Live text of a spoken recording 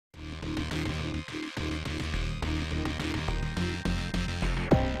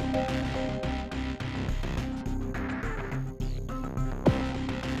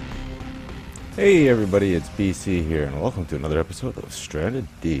Hey everybody, it's BC here, and welcome to another episode of Stranded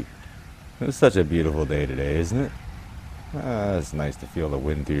Deep. It's such a beautiful day today, isn't it? It's nice to feel the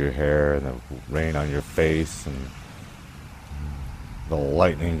wind through your hair and the rain on your face and the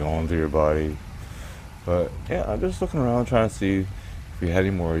lightning going through your body. But yeah, I'm just looking around trying to see if we had any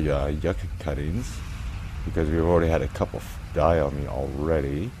more yucca cuttings, because we've already had a couple die on me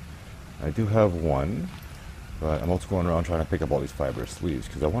already. I do have one. But I'm also going around trying to pick up all these fibrous leaves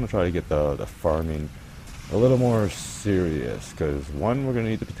because I want to try to get the farming a little more serious. Because one, we're going to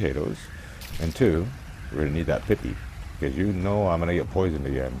need the potatoes, and two, we're going to need that pippy. Because you know I'm going to get poisoned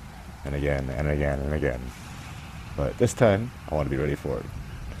again, and again, and again, and again. But this time, I want to be ready for it.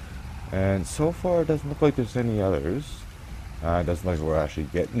 And so far, it doesn't look like there's any others. It doesn't look like we're actually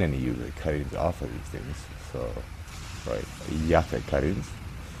getting any usually cuttings off of these things. So, right, yucca cuttings.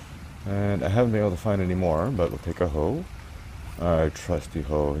 And I haven't been able to find any more, but we'll take our hoe, our trusty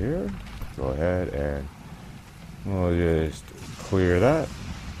hoe here. Go ahead and we'll just clear that.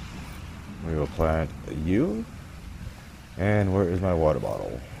 We will plant you. And where is my water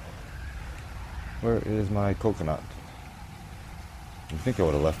bottle? Where is my coconut? I think I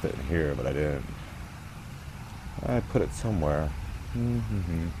would have left it in here, but I didn't. I put it somewhere.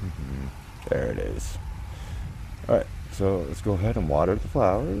 There it is. Alright, so let's go ahead and water the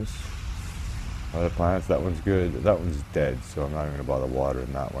flowers. Other plants, that one's good. That one's dead, so I'm not even going to bother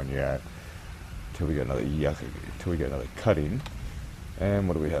watering that one yet. Till we get another yucca, till we get another cutting. And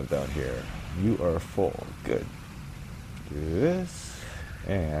what do we have down here? You are full. Good. Do this.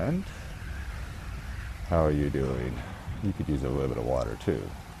 And how are you doing? You could use a little bit of water too.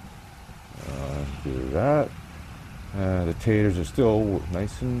 Do that. The taters are still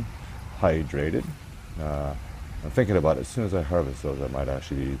nice and hydrated. I'm thinking about it. As soon as I harvest those, I might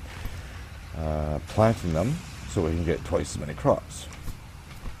actually be planting them so we can get twice as many crops.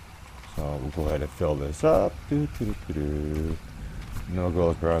 So we'll go ahead and fill this up. No, go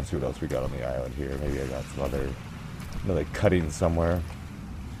look around, see what else we got on the island here. Maybe I got some another cutting somewhere.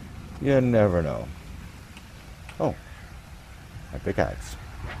 You never know. Oh, my pickaxe.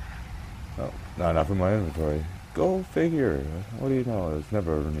 Oh, not enough in my inventory. Go figure. What do you know? There's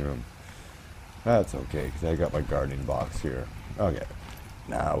never any room. That's okay, because I got my gardening box here. Okay,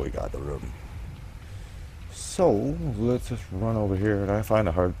 now we got the room. So, let's just run over here, and I find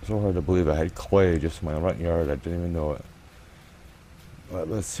it so hard to believe I had clay just in my front yard, I didn't even know it. But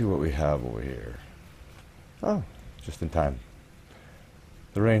let's see what we have over here. Oh, just in time.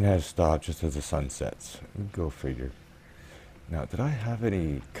 The rain has stopped just as the sun sets. Go figure. Now, did I have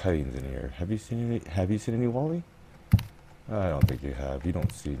any cuttings in here? Have you seen any, Wally? I don't think you have. You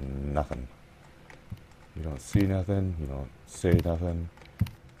don't see nothing. You don't see nothing, you don't say nothing.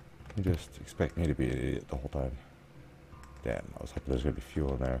 You just expect me to be an idiot the whole time. Damn, I was hoping there's going to be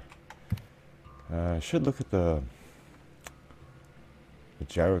fuel in there. I should look at the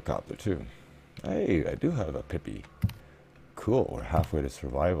gyrocopter too. Hey, I do have a pippy. Cool, we're halfway to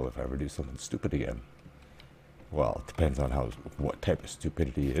survival if I ever do something stupid again. Well, it depends on what type of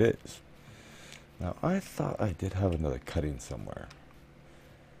stupidity it is. Now, I thought I did have another cutting somewhere.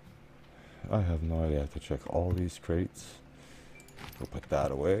 I have no idea. I have to check all these crates. We'll put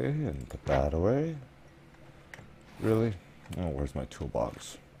that away and put that away. Really? Oh, where's my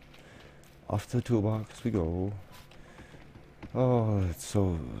toolbox? Off to the toolbox we go. Oh, it's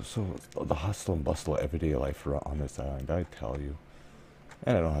so the hustle and bustle of everyday life on this island, I tell you.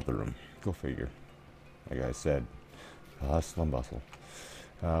 And I don't have the room. Go figure. Like I said, the hustle and bustle.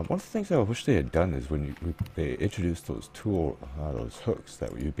 One of the things I wish they had done is when they introduced those those hooks,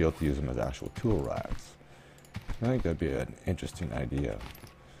 that you'd be able to use them as actual tool racks. I think that'd be an interesting idea.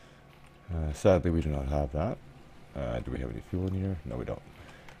 Sadly, we do not have that. Do we have any fuel in here? No, we don't.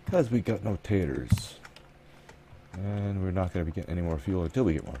 Because we got no taters. And we're not going to be getting any more fuel until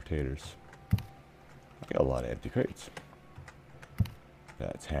we get more taters. I got a lot of empty crates.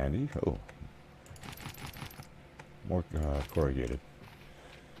 That's handy. Oh. More corrugated.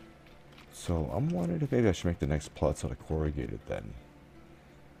 So I'm wondering if maybe I should make the next plots out of corrugated then.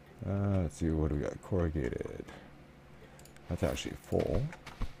 Let's see, what do we got? Corrugated. That's actually full.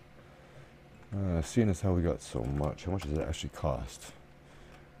 Seeing as how we got so much, how much does it actually cost?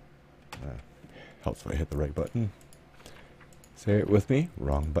 Helps if I hit the right button. Say it with me.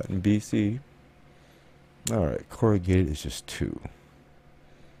 Wrong button, BC. Alright, corrugated is just 2.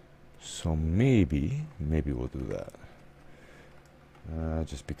 So maybe we'll do that.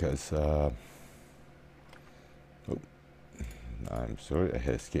 Just because, oh, I'm sorry, I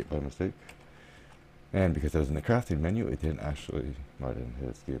hit escape by mistake. And because I was in the crafting menu, it didn't actually, I didn't hit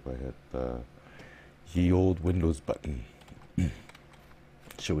escape, I hit the ye old Windows button.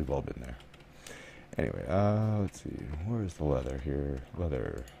 Sure, we've all been there. Anyway, let's see. Where's the leather here?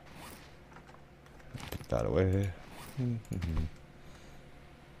 Leather. Put that away.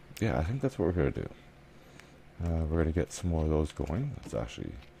 Yeah, I think that's what we're going to do. We're going to get some more of those going. Let's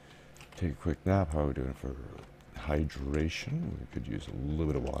actually take a quick nap. How are we doing for hydration? We could use a little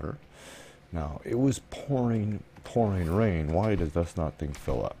bit of water. Now, it was pouring rain. Why does this not thing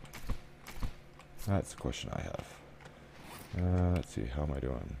fill up? That's the question I have. Let's see, how am I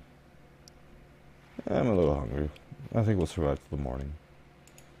doing? I'm a little hungry. I think we'll survive till the morning.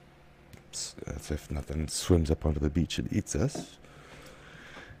 That's if nothing swims up onto the beach and eats us.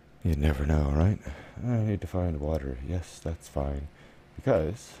 You never know, right? I need to find water. Yes, that's fine.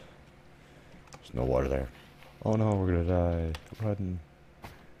 Because there's no water there. Oh no, we're gonna die. Run.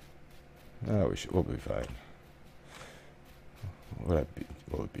 Oh, we'll be fine. What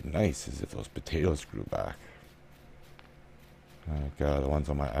would be nice is if those potatoes grew back. God, the ones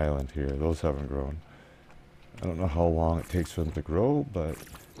on my island here, those haven't grown. I don't know how long it takes for them to grow, but it'd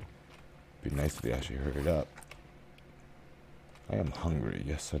be nice if they actually hurried up. I am hungry.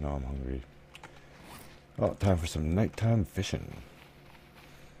 Yes, I know I'm hungry. Oh, time for some nighttime fishing.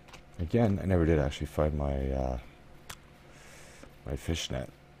 Again, I never did actually find my my fish net.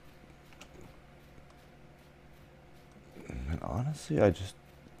 And honestly, I just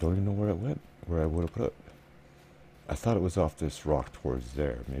don't even know where it went, where I would have put it. I thought it was off this rock towards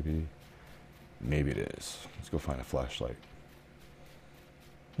there. Maybe it is. Let's go find a flashlight.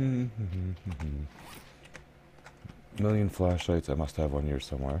 Million flashlights. I must have one here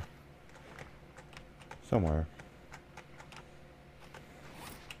somewhere. Somewhere.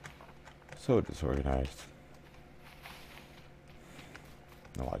 So disorganized.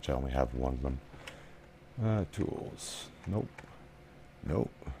 No, watch, I only have one of them. Tools. Nope.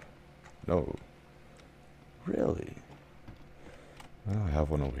 Nope. No. Really? Well, I have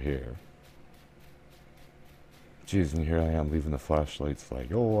one over here. Jeez, and here I am leaving the flashlights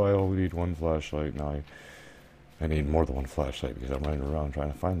like, oh, I only need one flashlight. Now I need more than one flashlight because I'm running around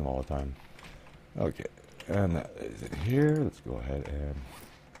trying to find them all the time. Okay, and that is it here. Let's go ahead and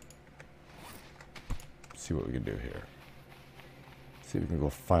see what we can do here. See if we can go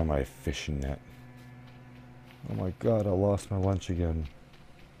find my fishing net. Oh my god, I lost my lunch again.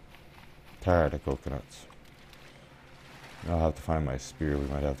 Tired of coconuts. I'll have to find my spear. We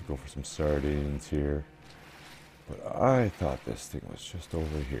might have to go for some sardines here. But I thought this thing was just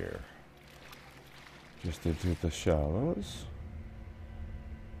over here. Just into the shallows.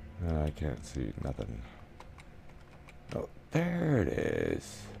 And I can't see nothing. Oh, there it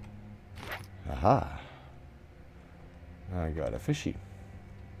is. Aha. I got a fishy.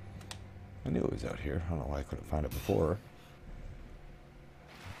 I knew it was out here. I don't know why I couldn't find it before.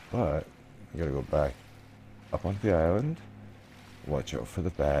 But you gotta go back up onto the island. Watch out for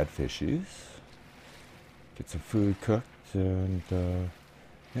the bad fishies. Get some food cooked, and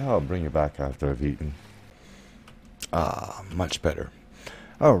yeah, I'll bring you back after I've eaten. Ah, much better.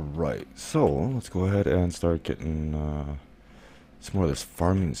 Alright, so let's go ahead and start getting some more of this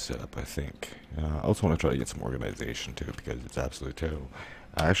farming set up, I think. I also want to try to get some organization too, because it's absolutely terrible.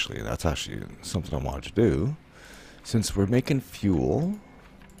 Actually, that's actually something I wanted to do. Since we're making fuel,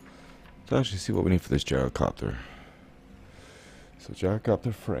 let's actually see what we need for this gyrocopter. So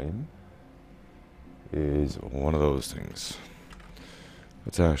gyrocopter frame is one of those things.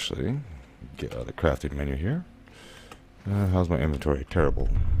 Let's actually get out of the crafting menu here. How's my inventory? Terrible.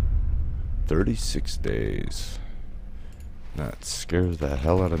 36 days. That scares the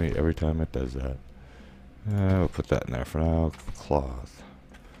hell out of me every time it does that. We'll put that in there for now. Cloth.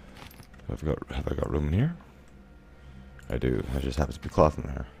 Have I got room in here? I do. There just happens to be cloth in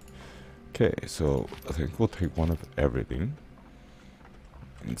there. Okay, so I think we'll take one of everything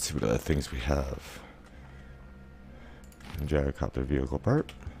and see what other things we have. A gyrocopter vehicle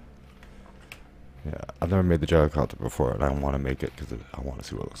part. Yeah, I've never made the gyrocopter before, and I want to make it because I want to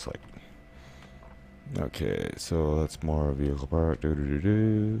see what it looks like. Okay, so that's more vehicle part.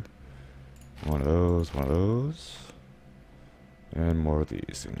 One of those, and more of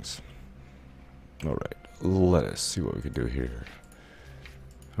these things. Alright, let us see what we can do here.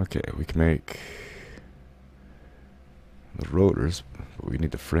 Okay, we can make the rotors, but we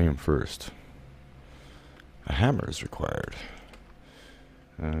need the frame first. A hammer is required.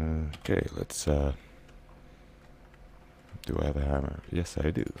 Okay, let's do I have a hammer? Yes,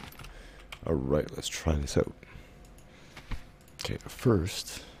 I do. Alright, let's try this out. Okay,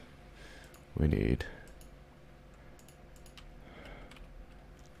 first we need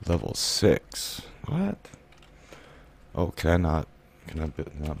level 6. What? Oh, can I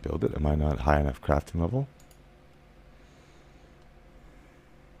not build it? Am I not high enough crafting level?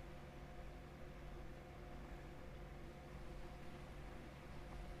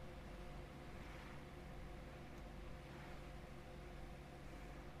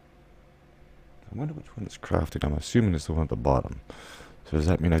 I wonder which one is crafting. I'm assuming it's the one at the bottom. So does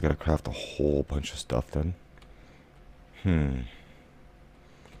that mean I gotta craft a whole bunch of stuff then?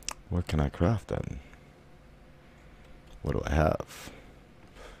 What can I craft then? What do I have?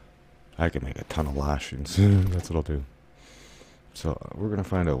 I can make a ton of lashings. That's what I'll do. So we're gonna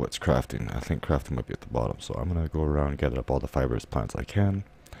find out what's crafting. I think crafting might be at the bottom. So I'm gonna go around and gather up all the fibrous plants I can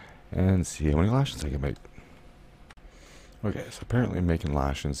and see how many lashings I can make. Okay, so apparently making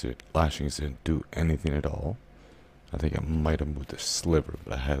lashings didn't do anything at all. I think I might have moved a sliver,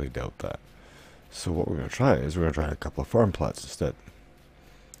 but I highly doubt that. So what we're gonna try is we're gonna try a couple of farm plots instead.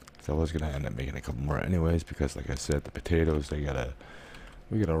 So I was gonna end up making a couple more anyways, because like I said, the potatoes we gotta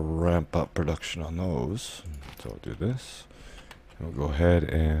ramp up production on those. So I'll do this. And we'll go ahead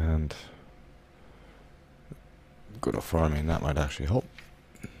and go to farming. That might actually help.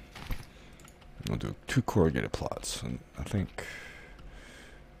 We'll do 2 corrugated plots, and I think,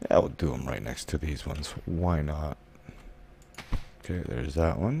 yeah, we'll do them right next to these ones. Why not? Okay, there's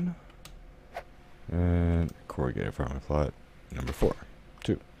that one. And corrugated farming plot number 4.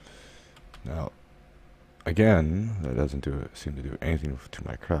 2. Now, again, that doesn't seem to do anything to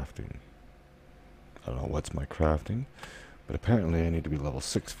my crafting. I don't know what's my crafting, but apparently I need to be level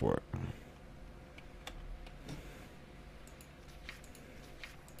 6 for it.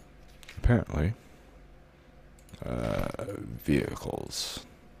 Apparently, vehicles,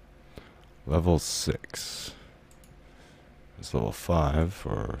 level 6. It's level 5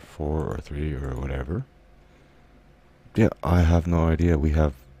 or 4 or 3 or whatever. Yeah, I have no idea. We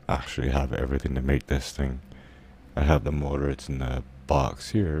actually have everything to make this thing. I have the motor. It's in the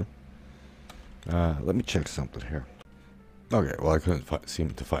box here. Let me check something here. Okay, well I couldn't seem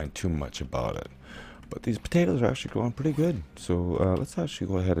to find too much about it. But these potatoes are actually growing pretty good. So let's actually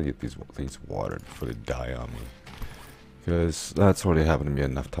go ahead and get these things watered before they die on me. Because that's already happened to me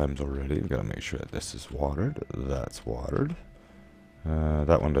enough times already. We've got to make sure that this is watered. That's watered.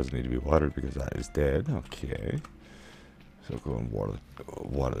 That one doesn't need to be watered because that is dead. Okay. So go and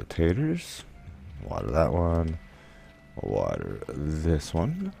water the taters. Water that one. Water this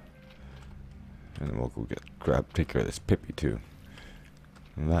one. And then we'll go take care of this Pippi too.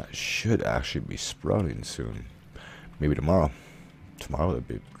 And that should actually be sprouting soon. Maybe tomorrow. Tomorrow would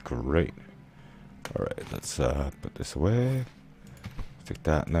be great. Alright, let's put this away. Stick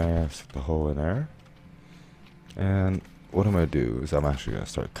that in there. Stick the hole in there. And what I'm going to do is I'm actually going to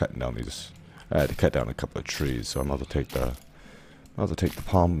start cutting down these. I had to cut down a couple of trees, so I'm going to take the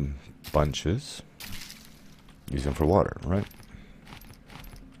palm bunches. Use them for water, right?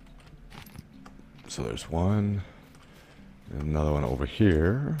 So there's one. And another one over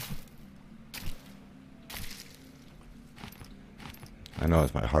here. I know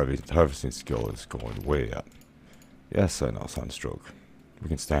as my harvesting skill is going way up. Yes, I know, sunstroke. We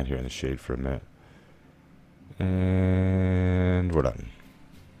can stand here in the shade for a minute. And we're done.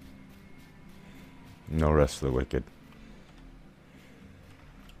 No rest for the wicked.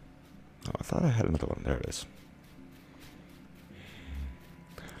 Oh, I thought I had another one. There it is.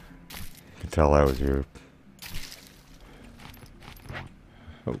 You can tell I was here.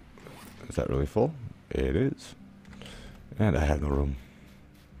 Oh, is that really full? It is. And I have no room.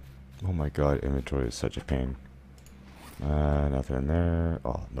 Oh my god, inventory is such a pain. Nothing in there.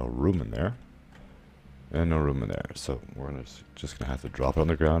 Oh, no room in there. And no room in there. So we're just gonna have to drop it on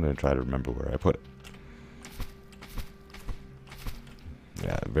the ground and try to remember where I put it.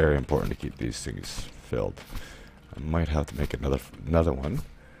 Yeah, very important to keep these things filled. I might have to make another one,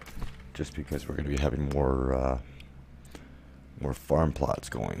 just because we're gonna be having more farm plots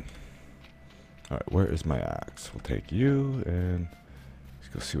going. All right, where is my axe? We'll take you and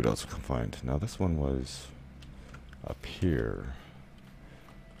let's go see what else we can find. Now this one was up here.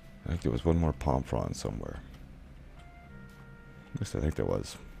 I think there was one more palm frond somewhere. At least I think there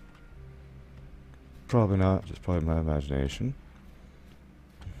was. Probably not, just probably my imagination.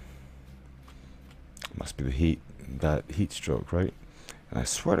 Must be the heat, that heat stroke, right? And I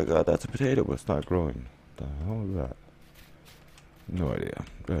swear to God, that's a potato, but it's not growing. What the hell is that? No idea.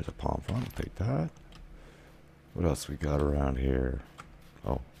 There's a palm frond, I'll take that. What else we got around here?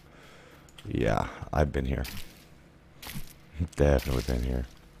 Oh, yeah, I've been here. Definitely been here.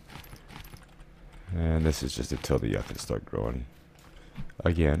 And this is just until the yuccas start growing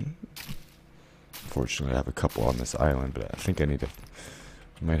again. Fortunately, I have a couple on this island, but I think I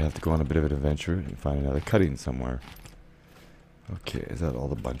might have to go on a bit of an adventure and find another cutting somewhere. Okay, is that all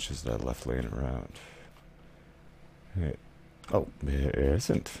the bunches that I left laying around? Hey. Oh, there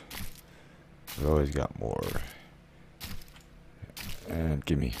isn't. We've always got more. And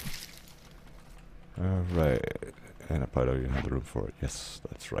gimme. Alright. And I probably don't even have the room for it. Yes,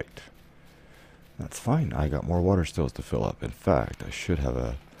 that's right. That's fine. I got more water stills to fill up. In fact, I should have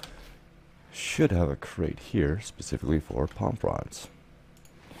a crate here specifically for pomfrons.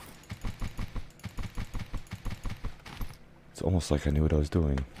 It's almost like I knew what I was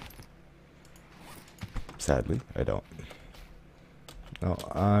doing. Sadly, I don't. No,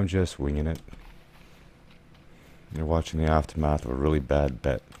 I'm just winging it. You're watching the aftermath of a really bad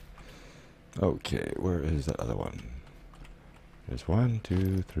bet. Okay, where is that other one? There's 1,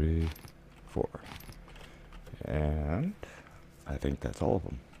 2, 3, 4. And I think that's all of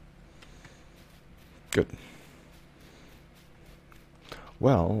them. Good.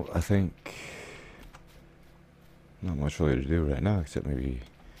 Well, I think not much really to do right now except maybe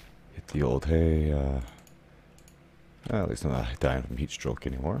hit the old hay. At least I'm not dying from heat stroke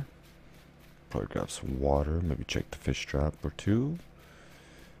anymore. Probably grab some water, maybe check the fish trap or two.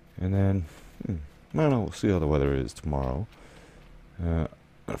 And then, I don't know, we'll see how the weather is tomorrow.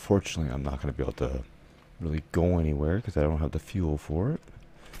 Unfortunately, I'm not going to be able to really go anywhere because I don't have the fuel for it.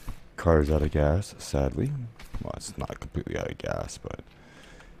 Car's out of gas, sadly. Well, it's not completely out of gas, but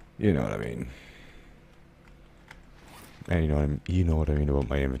you know what I mean. And you know what I mean about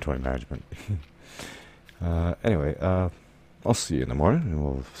my inventory management. Anyway, I'll see you in the morning and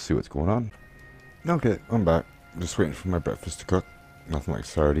we'll see what's going on. Okay, I'm back. Just waiting for my breakfast to cook. Nothing like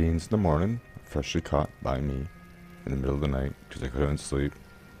sardines in the morning, freshly caught by me in the middle of the night because I couldn't sleep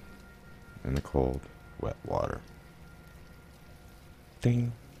in the cold, wet water.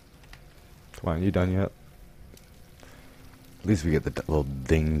 Ding. Come on, you done yet? At least we get the little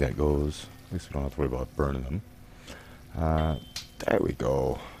ding that goes. At least we don't have to worry about burning them. There we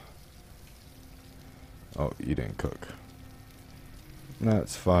go. Oh, you didn't cook.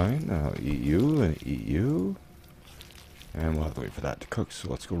 That's fine. I'll eat you and eat you. And we'll have to wait for that to cook, so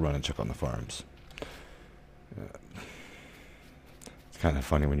let's go run and check on the farms. It's kind of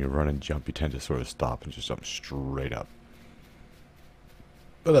funny when you run and jump, you tend to sort of stop and just jump straight up.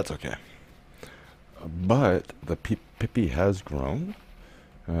 But that's okay. But the pippy has grown.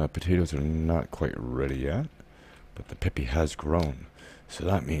 Potatoes are not quite ready yet, but the pippy has grown. So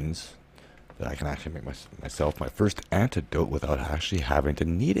that means that I can actually make myself my first antidote without actually having to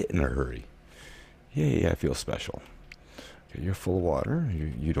need it in a hurry. Yay, I feel special. Okay, you're full of water.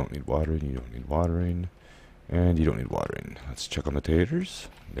 You don't need watering, you don't need watering, and you don't need watering. Let's check on the taters.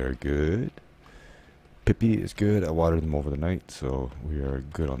 They're good. Pippy is good. I watered them over the night, so we are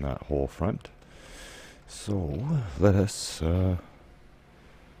good on that whole front. So, let us,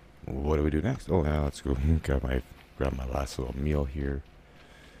 what do we do next? Oh, now let's go grab my last little meal here.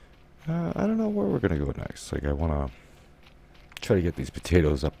 I don't know where we're going to go next. Like, I want to try to get these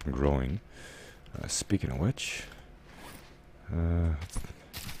potatoes up and growing. Speaking of which,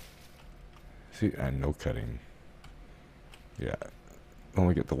 see, and no cutting. Yeah,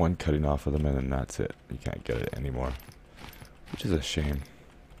 only get the one cutting off of them and then that's it. You can't get it anymore, which is a shame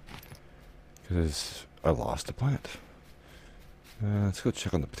because I lost a plant. Let's go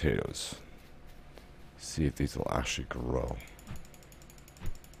check on the potatoes. See if these will actually grow.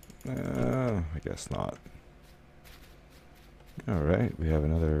 I guess not. Alright, we have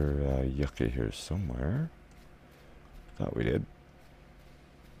another yucca here somewhere. Thought we did.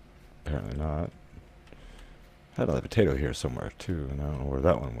 Apparently not. Had another potato here somewhere too, and I don't know where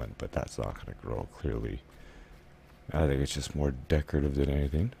that one went, but that's not going to grow clearly. I think it's just more decorative than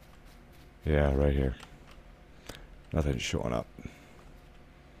anything. Yeah, right here. Nothing's showing up.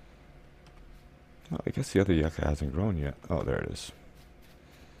 Well, I guess the other yucca hasn't grown yet. Oh, there it is.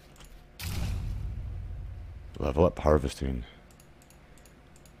 Level up harvesting.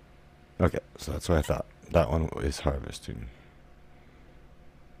 Okay, so that's what I thought. That one is harvesting.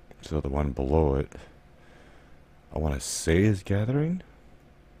 So the one below it, I want to say is gathering.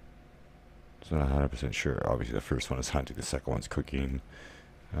 So I'm not 100% sure. Obviously the first one is hunting, the second one's cooking.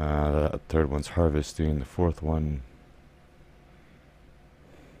 The third one's harvesting, the fourth one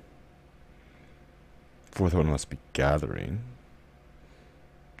must be gathering.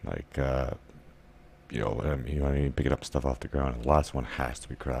 Like, you know what I mean, picking up stuff off the ground. And the last one has to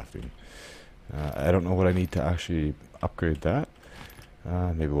be crafting. I don't know what I need to actually upgrade that.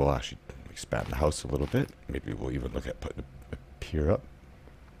 Maybe we'll actually expand the house a little bit. Maybe we'll even look at putting a pier up.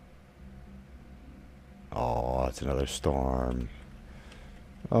 Oh, it's another storm.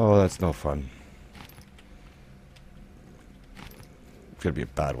 Oh, that's no fun. It's going to be a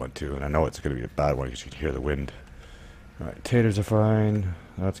bad one too, and I know it's going to be a bad one because you can hear the wind. Alright, taters are fine.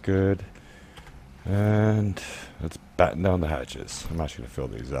 That's good. And let's batten down the hatches. I'm actually going to fill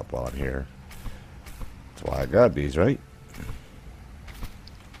these up while I'm here. That's why I got these, right?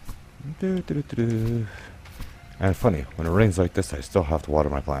 And funny, when it rains like this, I still have to water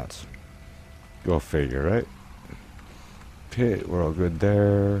my plants. Go figure, right? Okay, we're all good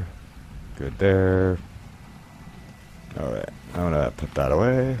there. Good there. Alright, I'm gonna put that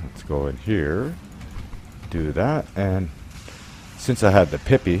away. Let's go in here. Do that, and since I had the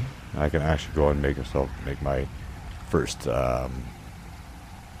Pippi, I can actually go and make my first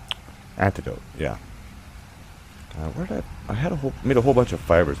antidote. Yeah. Where did I had made a whole bunch of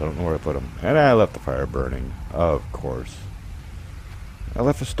fibers. I don't know where I put them, and I left the fire burning. Of course. I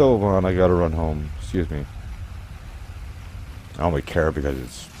left the stove on. I gotta run home. Excuse me. I only care because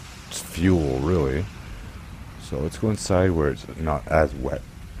it's fuel, really. So let's go inside where it's not as wet,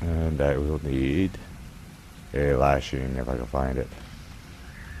 and I will need a lashing if I can find it.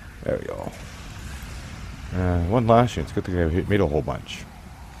 There we go. One lashing. It's good thing I made a whole bunch.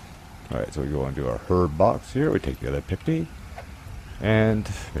 Alright, so we go into our herb box here. We take the other Pippi and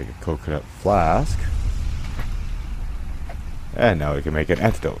make a coconut flask. And now we can make an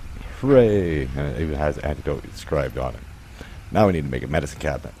antidote. Hooray! And it even has antidote inscribed on it. Now we need to make a medicine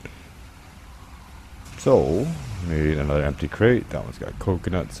cabinet. So, we need another empty crate. That one's got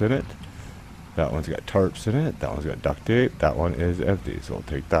coconuts in it. That one's got tarps in it. That one's got duct tape. That one is empty, so we'll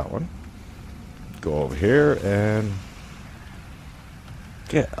take that one. Go over here and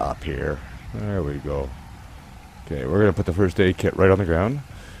get up here. There we go. Okay, we're going to put the first aid kit right on the ground.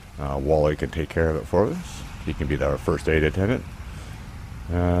 Wally can take care of it for us. He can be our first aid attendant.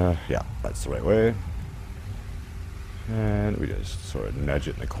 Yeah, that's the right way. And we just sort of nudge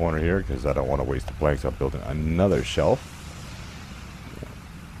it in the corner here because I don't want to waste the planks. I'm building another shelf.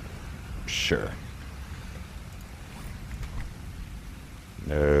 Sure.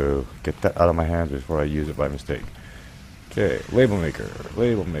 No, get that out of my hands before I use it by mistake. Okay, label maker,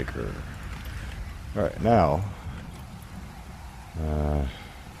 label maker. Alright, now,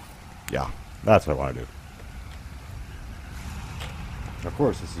 yeah, that's what I want to do. Of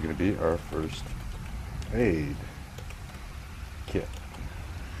course, this is going to be our first aid kit.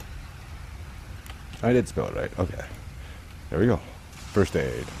 I did spell it right. Okay. There we go. First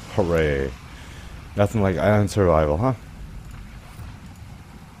aid. Hooray. Nothing like island survival, huh?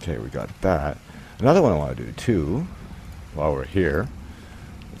 Okay, we got that. Another one I want to do, too, while we're here.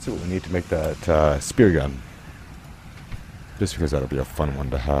 Let's see what we need to make that spear gun. Just because that'll be a fun one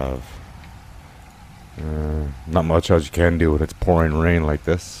to have. Not much else you can do when it's pouring rain like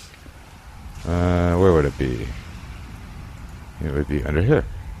this. Where would it be? It would be under here.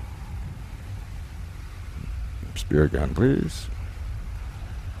 Spear gun, please.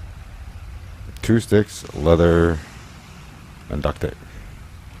 2 sticks, leather, and duct tape.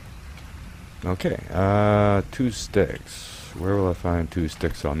 Okay, 2 sticks. Where will I find 2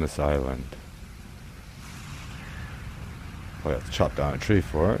 sticks on this island? I'll have to chop down a tree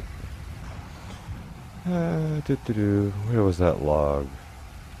for it. Where was that log?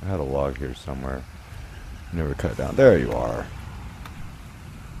 I had a log here somewhere. Never cut it down. There you are.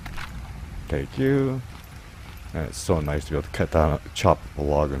 Thank you. And it's so nice to be able to cut down, chop a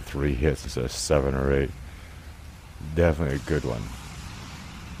log in 3 hits instead of 7 or 8. Definitely a good one.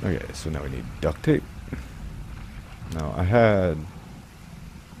 Okay, so now we need duct tape. Now I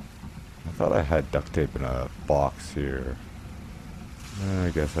thought I had duct tape in a box here. I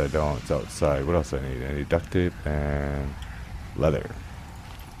guess I don't. It's outside. What else I need? I need duct tape and leather.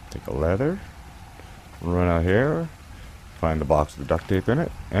 Take a leather. Run out here. Find the box with the duct tape in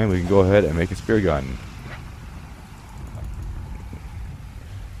it, and we can go ahead and make a spear gun.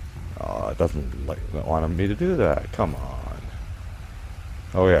 Oh, it doesn't want me to do that. Come on.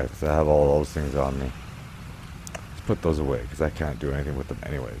 Oh yeah, because I have all those things on me. Let's put those away because I can't do anything with them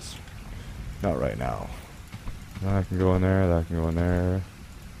anyways. Not right now. That can go in there. That can go in there.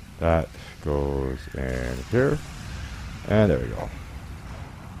 That goes in here. And there we go.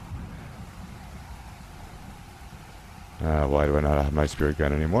 Why do I not have my spirit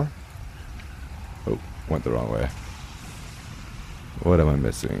gun anymore? Oh, went the wrong way. What am I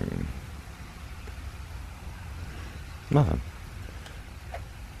missing? Nothing.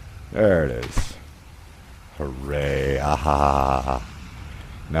 There it is. Hooray. Aha.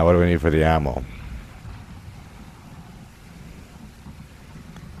 Now what do we need for the ammo?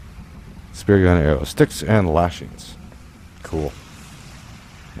 Spear gun, arrow, sticks, and lashings. Cool.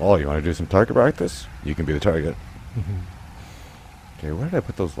 Oh, you want to do some target practice? You can be the target. Okay, where did I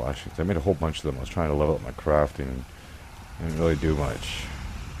put those lashings? I made a whole bunch of them. I was trying to level up my crafting. I didn't really do much.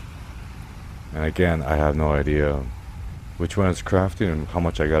 And again, I have no idea which one is crafting and how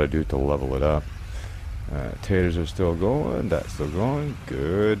much I gotta do to level it up. Taters are still going. That's still going.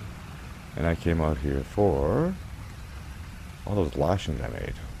 Good. And I came out here for all those lashings I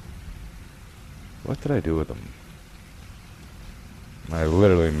made. What did I do with them? I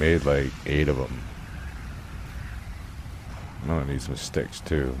literally made like 8 of them. I'm gonna need some sticks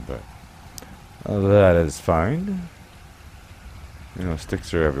too, but that is fine. You know,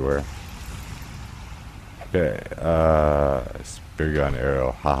 sticks are everywhere. Okay, spear gun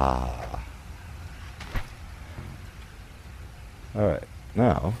arrow, ha ha ha. Alright,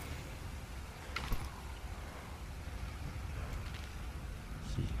 now.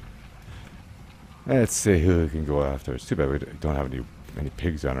 Let's see who we can go after. It's too bad we don't have any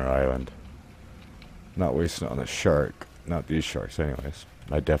pigs on our island. Not wasting it on the shark. Not these sharks anyways.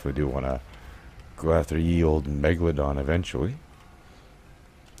 I definitely do want to go after ye old megalodon eventually.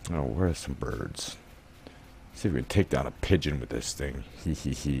 Oh, where's some birds? See if we can take down a pigeon with this thing. Hee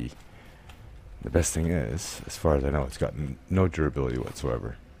hee hee. The best thing is, as far as I know, it's got no durability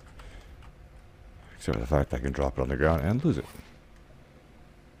whatsoever. Except for the fact that I can drop it on the ground and lose it.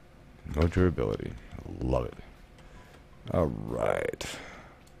 No durability. I love it. Alright.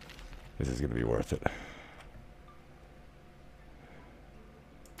 This is going to be worth it.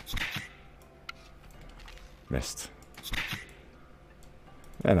 Missed.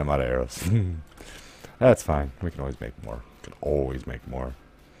 And I'm out of arrows. That's fine. We can always make more. We can always make more.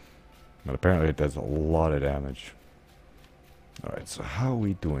 But apparently it does a lot of damage. Alright, so how are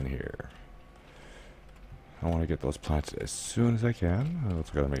we doing here? I want to get those plants as soon as I can. I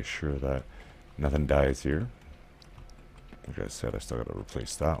also got to make sure that nothing dies here. Like I said, I still got to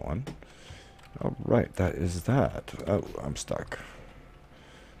replace that one. Alright, that is that. Oh, I'm stuck.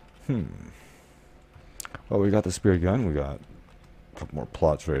 Well, we got the spear gun. We got a couple more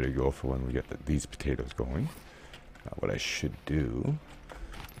plots ready to go for when we get these potatoes going. Now, what I should do,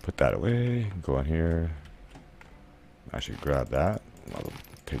 put that away, go on here, actually grab that. I'll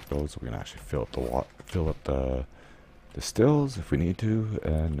take those so we can actually fill up the stills if we need to,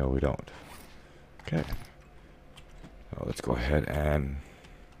 and no we don't. Okay. Well, let's go ahead and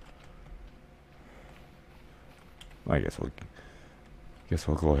I guess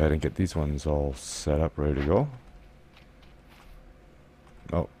we'll go ahead and get these ones all set up, ready to go.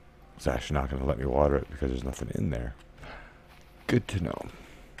 Oh, it's actually not going to let me water it because there's nothing in there. Good to know.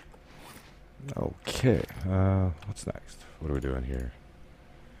 Okay, what's next? What are we doing here?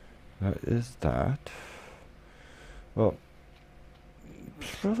 That is that. Well,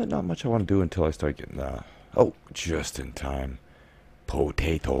 probably not much I want to do until I start getting the... Oh, just in time.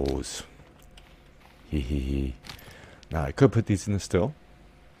 Potatoes. Hee hee hee. Now, I could put these in the still,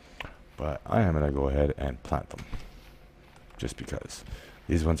 but I am going to go ahead and plant them. Just because.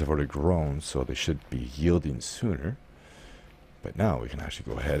 These ones have already grown, so they should be yielding sooner. But now we can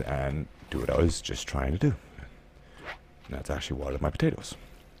actually go ahead and do what I was just trying to do. And that's actually water my potatoes.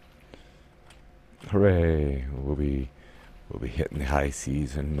 Hooray! We'll be hitting the high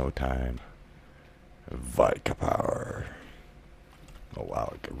seas in no time. Vodka power. Oh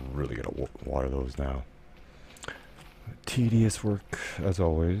wow, I really gotta water those now. Tedious work as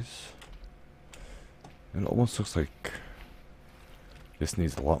always. It almost looks like this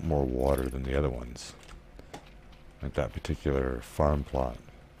needs a lot more water than the other ones. Like that particular farm plot.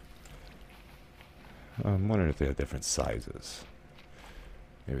 I'm wondering if they have different sizes.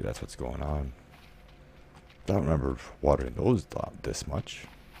 Maybe that's what's going on. I don't remember watering those this much.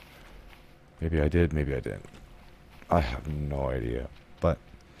 Maybe I did, maybe I didn't. I have no idea. But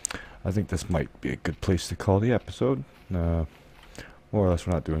I think this might be a good place to call the episode. More or less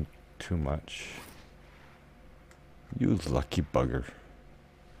we're not doing too much. You lucky bugger.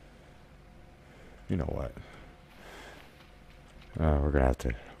 You know what? We're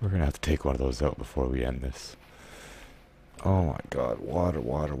gonna have to take one of those out before we end this. Oh my god, water,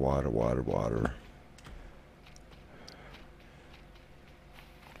 water, water, water, water.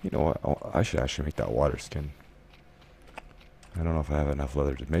 You know what? Oh, I should actually make that water skin. I don't know if I have enough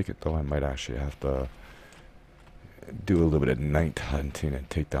leather to make it though. I might actually have to do a little bit of night hunting and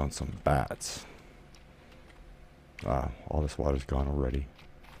take down some bats. Wow, all this water's gone already.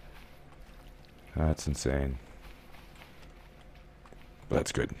 That's insane. But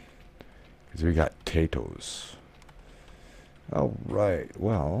that's good. Because we got potatoes. Alright,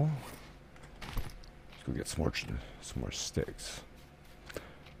 well. Let's go get some more sticks.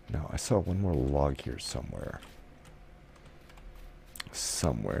 Now, I saw one more log here somewhere.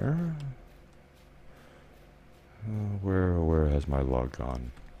 Where has my log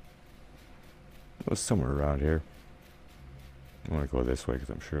gone? It was somewhere around here. I want to go this way because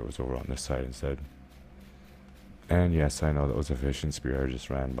I'm sure it was over on this side instead. And yes, I know that was a fishing spear I just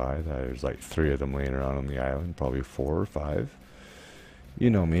ran by. There's like 3 of them laying around on the island, probably 4 or 5. You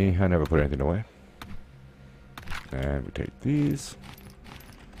know me, I never put anything away. And we take these.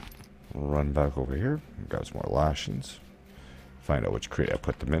 Run back over here, grab some more lashings. Find out which crate I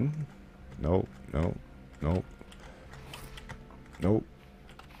put them in. Nope, nope, nope. Nope.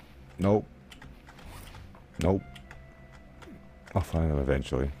 Nope. Nope. I'll find them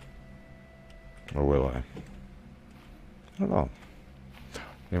eventually. Or will I? I don't know.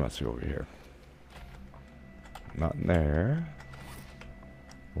 They must be over here. Not in there.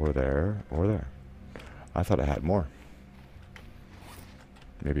 Or there. Or there. I thought I had more.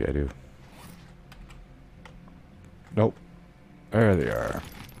 Maybe I do. Nope. There they are.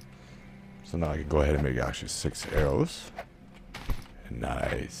 So now I can go ahead and make actually 6 arrows.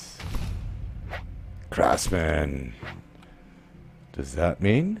 Nice. Craftsman. Does that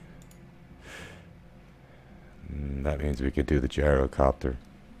mean? That means we could do the gyrocopter.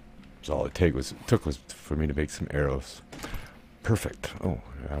 So all it took was for me to make some arrows. Perfect. Oh,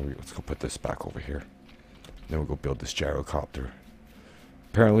 yeah, let's go put this back over here. Then we'll go build this gyrocopter.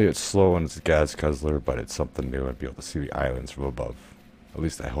 Apparently it's slow and it's a gas guzzler, but it's something new and be able to see the islands from above. At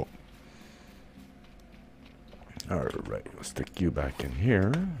least I hope. Alright, let's stick you back in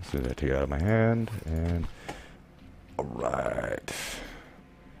here. As soon as I take it out of my hand. And alright.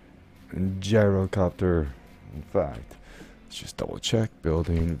 Gyrocopter. In fact, let's just double check.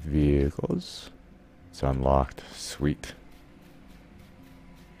 Building vehicles. It's unlocked. Sweet.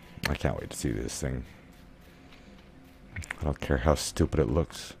 I can't wait to see this thing. I don't care how stupid it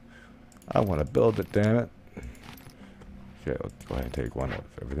looks. I want to build it, damn it. Okay, let's go ahead and take one of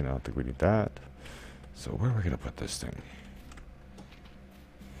everything. I don't think we need that. So where are we going to put this thing?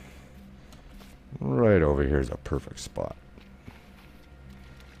 Right over here is a perfect spot.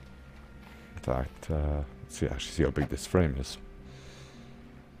 In fact, let's actually see how big this frame is.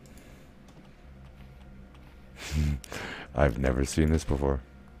 I've never seen this before.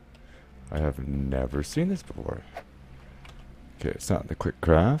 I have never seen this before. Okay, it's not the quick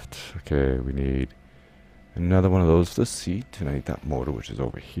craft. Okay, we need another one of those for the seat. And I need that motor, which is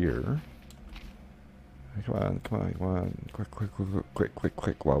over here. Come on, come on, come on. Quick, quick, quick, quick, quick,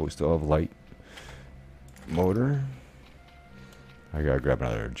 quick, while we still have light. Motor. I gotta grab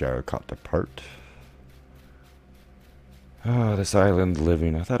another gyrocopter part. Oh, this island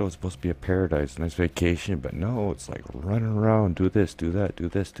living. I thought it was supposed to be a paradise, nice vacation, but no, it's like running around, do this, do that, do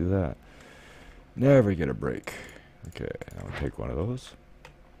this, do that. Never get a break. Okay, I'll take one of those.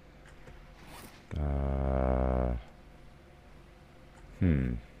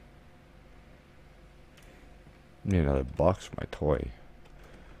 Need another box for my toy.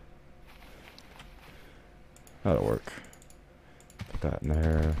 That'll work. Put that in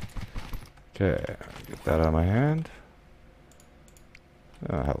there. Okay, get that out of my hand.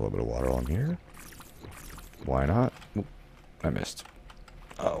 I have a little bit of water on here. Why not? Oop, I missed.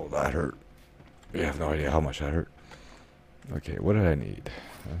 Oh, that hurt. You have no idea how much that hurt. Okay, what did I need?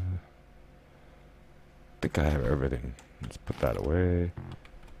 I think I have everything. Let's put that away.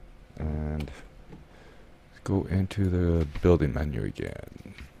 And let's go into the building menu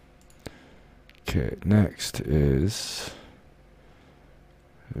again. Okay, next is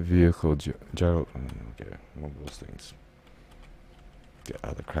vehicle gyro. Okay, one of those things. Get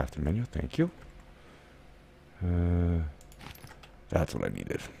out of the crafting menu, thank you. That's what I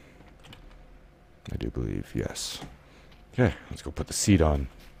needed. I do believe, yes. Okay, let's go put the seat on.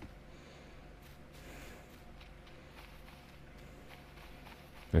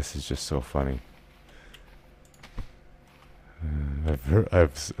 This is just so funny. I've heard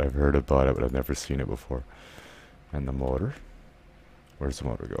about it, but I've never seen it before. And the motor. Where's the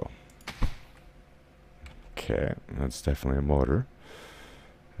motor go? Okay, that's definitely a motor.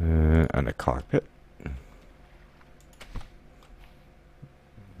 And a cockpit.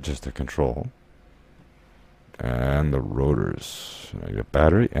 Just a control. And the rotors. I need a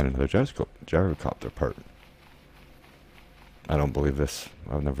battery and another gyrocopter part. I don't believe this.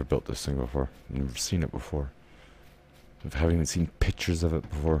 I've never built this thing before. I've never seen it before. I haven't even seen pictures of it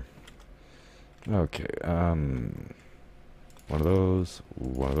before. Okay, one of those,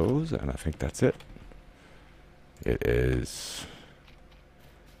 and I think that's it. It is.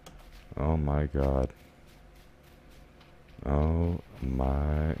 Oh my god. Oh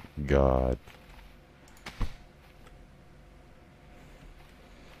my god.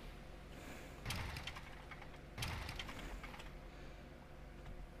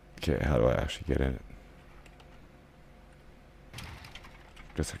 Okay, how do I actually get in it?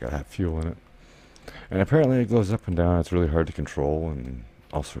 Guess I gotta have fuel in it. And apparently it goes up and down. It's really hard to control and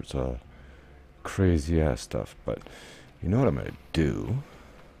all sorts of crazy ass stuff. But you know what I'm gonna do?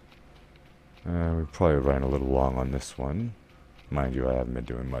 We're probably running a little long on this one. Mind you, I haven't been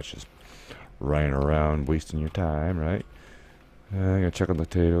doing much, just running around, wasting your time, right? I'm gonna check on the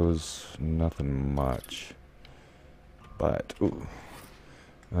potatoes. Nothing much. But, ooh.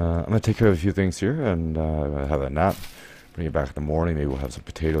 I'm going to take care of a few things here and have a nap. Bring it back in the morning. Maybe we'll have some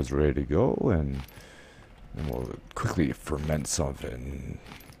potatoes ready to go. And then we'll quickly ferment something and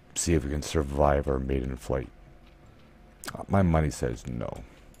see if we can survive our maiden flight. My money says no.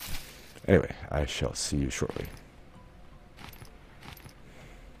 Anyway, I shall see you shortly.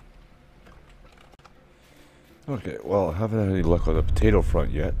 Okay, well, I haven't had any luck on the potato front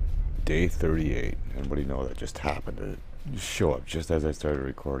yet. Day 38. And what do you know, that just happened to show up just as I started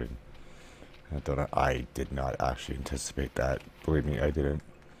recording. I did not actually anticipate that. Believe me, I didn't.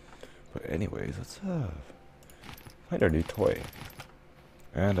 But anyways, let's find our new toy.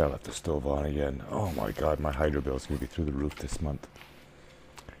 And I left the stove on again. Oh my god, my hydro bill is going to be through the roof this month.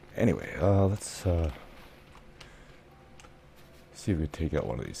 Anyway, let's see if we take out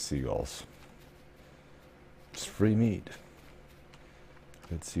one of these seagulls. It's free meat. I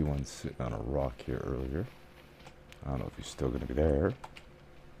did see one sitting on a rock here earlier. I don't know if he's still going to be there.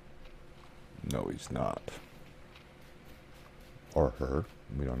 No, he's not. Or her.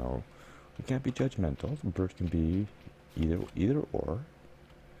 We don't know. We can't be judgmental. The bird can be either or.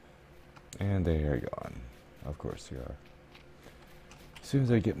 And they are gone. Of course they are. As soon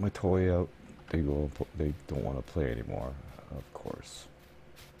as I get my toy out, they don't want to play anymore. Of course.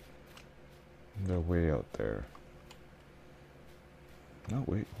 They're way out there. No,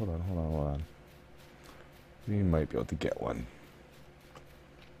 wait, hold on. We might be able to get one.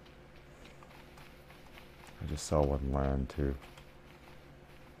 I just saw one land too.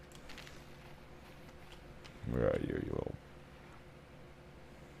 Where are you, you little...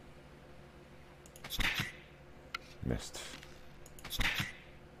 Missed.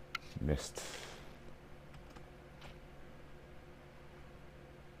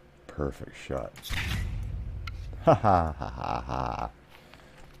 Perfect shot. Ha ha ha ha ha.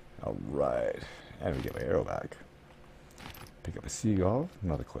 Alright. And we get my arrow back. Pick up a seagull.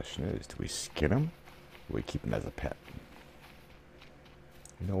 Another question is, do we skin him? Or do we keep him as a pet?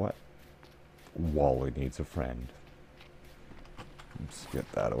 You know what? Wally needs a friend. Let's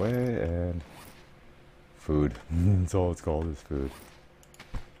get that away, and food. That's all it's called, is food.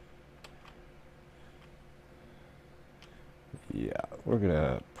 Yeah, we're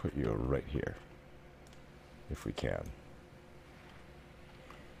gonna put you right here, if we can.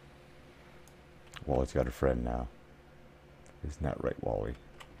 Wally's got a friend now. Isn't that right, Wally?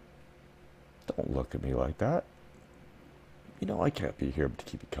 Don't look at me like that. You know I can't be here to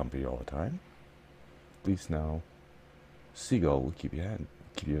keep you company all the time. At least now, Seagull will keep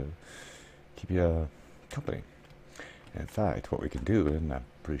you company. In fact, what we can do, and I'm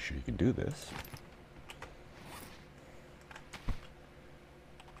pretty sure you can do this.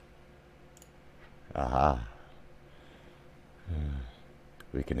 Aha.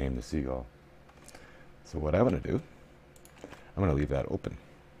 We can name the seagull. So what I'm going to do, I'm going to leave that open.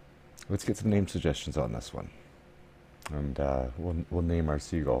 Let's get some name suggestions on this one. And we'll name our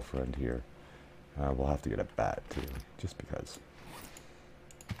seagull friend here. We'll have to get a bat too, just because.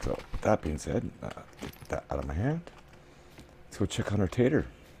 So, that being said, get that out of my hand. Let's go check on her tater.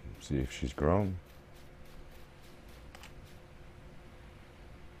 See if she's grown.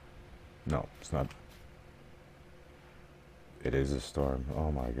 No, it's not. It is a storm.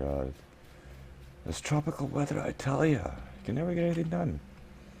 Oh my god. It's tropical weather, I tell ya. You can never get anything done.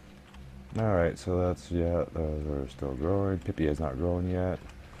 Alright, so that's, yeah, those are still growing. Pippi has not grown yet.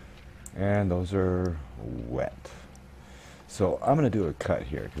 And those are wet. So I'm going to do a cut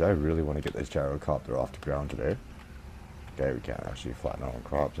here, because I really want to get this gyrocopter off the ground today. Okay, we can't actually flatten our own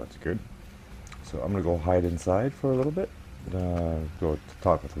crops, that's good. So I'm going to go hide inside for a little bit. Go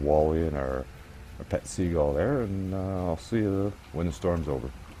talk with Wally and our pet seagull there, and I'll see you when the storm's over.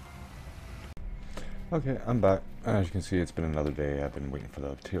 Okay, I'm back. As you can see, it's been another day. I've been waiting for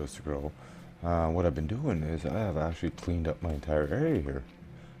the potatoes to grow. What I've been doing is I have actually cleaned up my entire area here.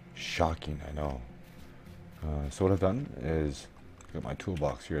 Shocking, I know. So what I've done is got my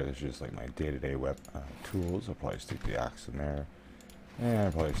toolbox here. This is just like my day-to-day tools. I'll probably stick the axe in there, and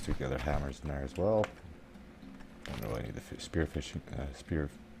I'll probably stick the other hammers in there as well. Don't really need the fishing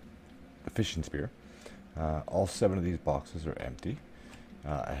spear. All 7 of these boxes are empty.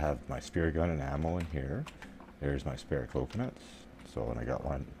 I have my spear gun and ammo in here. There's my spare coconuts. So, and I got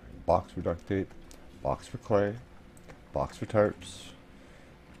one box for duct tape, box for clay, box for tarps.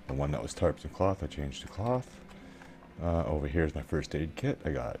 The one that was tarps and cloth, I changed to cloth. Over here is my first aid kit.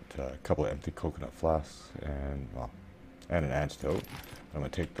 I got a couple of empty coconut flasks and, well, and an antidote. I'm going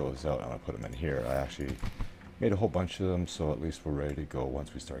to take those out and I'm going to put them in here. I actually made a whole bunch of them, so at least we're ready to go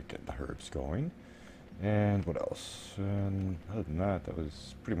once we start getting the herbs going. And what else? And other than that, that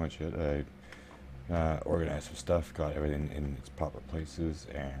was pretty much it. I Organized some stuff, got everything in its proper places,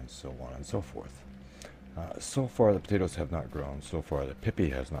 and so on and so forth. So far the potatoes have not grown. So far the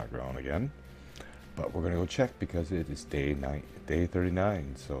pippy has not grown again. But we're going to go check because it is day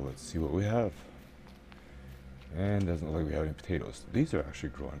 39. So let's see what we have. And doesn't look like we have any potatoes. These are actually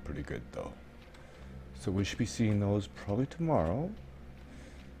growing pretty good though. So we should be seeing those probably tomorrow.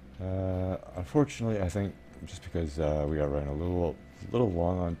 Unfortunately, I think just because we are running a little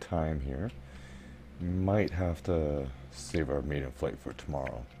long on time here, we might have to save our maiden flight for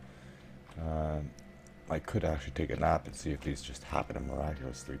tomorrow. I could actually take a nap and see if these just happen to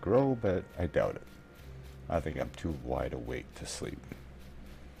miraculously grow, but I doubt it. I think I'm too wide awake to sleep.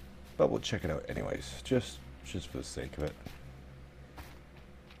 But we'll check it out anyways, just for the sake of it.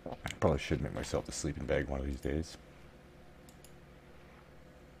 I probably should make myself a sleeping bag one of these days.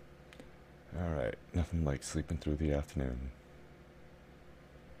 Alright, nothing like sleeping through the afternoon.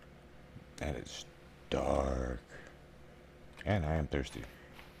 And it's dark. And I am thirsty.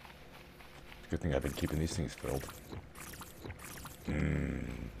 It's a good thing I've been keeping these things filled.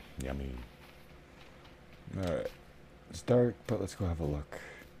 Yummy. Alright, it's dark, but let's go have a look.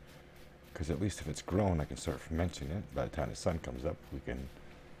 Because at least if it's grown, I can start fermenting it. By the time the sun comes up, we can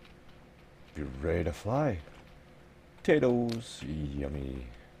be ready to fly. Potatoes, yummy.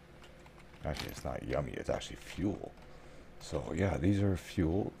 Actually, it's not yummy, it's actually fuel. So yeah, these are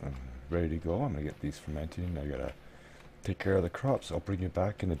fuel. I'm ready to go. I'm gonna get these fermenting. I gotta take care of the crops. I'll bring you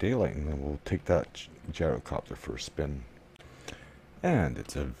back in the daylight and then we'll take that gyrocopter for a spin. And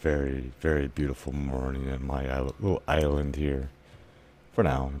it's a very, very beautiful morning at my little island here. For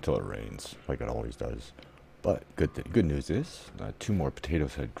now, until it rains, like it always does. But good news is, 2 more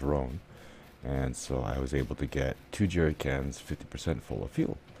potatoes had grown. And so I was able to get 2 jerry cans 50% full of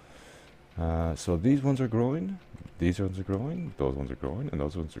fuel. So these ones are growing, these ones are growing, those ones are growing, and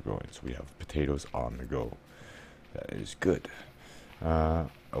those ones are growing. So we have potatoes on the go. That is good. I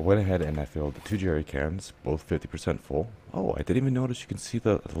went ahead and I filled the 2 jerry cans, both 50% full. Oh, I didn't even notice you can see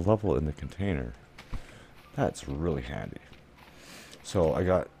the level in the container. That's really handy. So I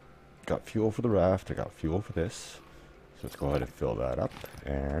got fuel for the raft, I got fuel for this. So let's go ahead and fill that up,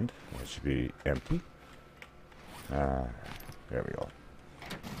 and it should be empty. There we go.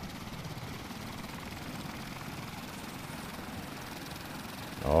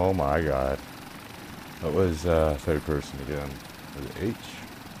 Oh my god. What was third person again? Was it H?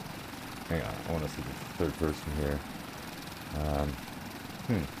 Hang on, I want to see the third person here.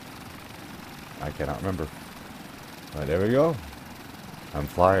 I cannot remember. But there we go. I'm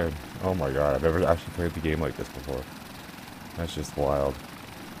flying. Oh my god, I've never actually played the game like this before. That's just wild.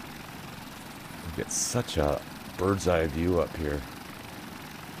 You get such a bird's eye view up here.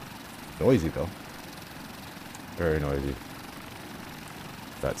 Noisy though. Very noisy.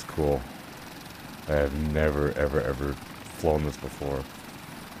 That's cool. I have never ever flown this before.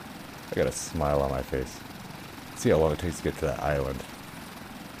 I got a smile on my face. Let's see how long it takes to get to that island.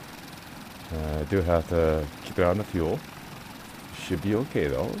 I do have to keep it on the fuel. Should be okay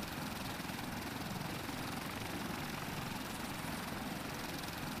though.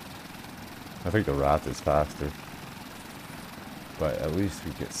 I think the raft is faster. But at least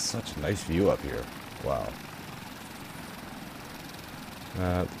we get such a nice view up here. Wow.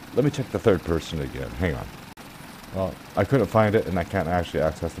 Let me check the third person again. Hang on. Well, I couldn't find it and I can't actually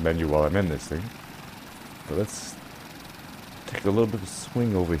access the menu while I'm in this thing. But let's take a little bit of a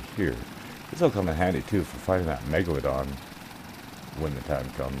swing over here. This will come in handy too for finding that megalodon when the time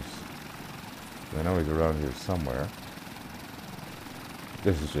comes. I know he's around here somewhere.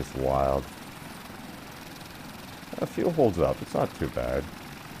 This is just wild. Fuel holds up, it's not too bad.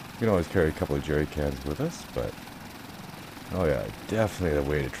 You can always carry a couple of jerry cans with us, but oh yeah, definitely the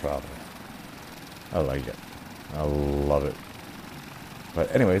way to travel. I like it. I love it.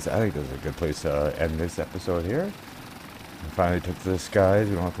 But anyways, I think this is a good place to end this episode here. I finally took to the skies.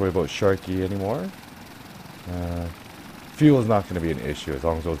 We don't have to worry about Sharky anymore. Fuel is not going to be an issue. As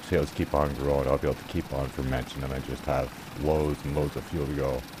long as those potatoes keep on growing, I'll be able to keep on fermenting them and just have loads and loads of fuel to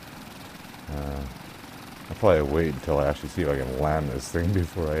go. I'll probably wait until I actually see if I can land this thing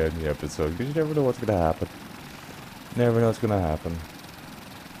before I end the episode, because you never know what's going to happen. Never know what's going to happen.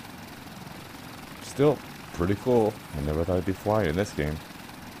 Still, pretty cool. I never thought I'd be flying in this game.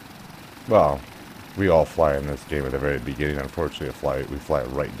 Well, we all fly in this game at the very beginning. Unfortunately, we fly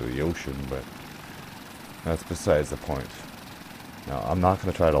right into the ocean, but that's besides the point. Now, I'm not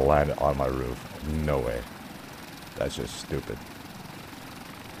going to try to land it on my roof. No way. That's just stupid.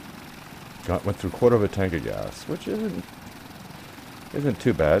 Went through a quarter of a tank of gas, which isn't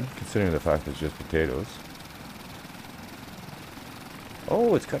too bad, considering the fact it's just potatoes.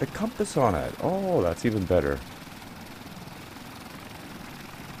 Oh, it's got a compass on it. Oh, that's even better.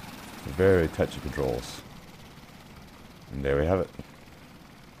 Very touchy controls. And there we have it.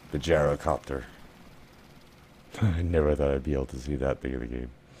 The gyrocopter. I never thought I'd be able to see that big of a game.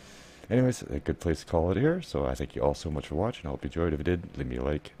 Anyways, a good place to call it here. So I thank you all so much for watching. I hope you enjoyed. If you did, leave me a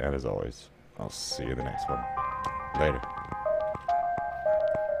like. And as always, I'll see you in the next one. Later.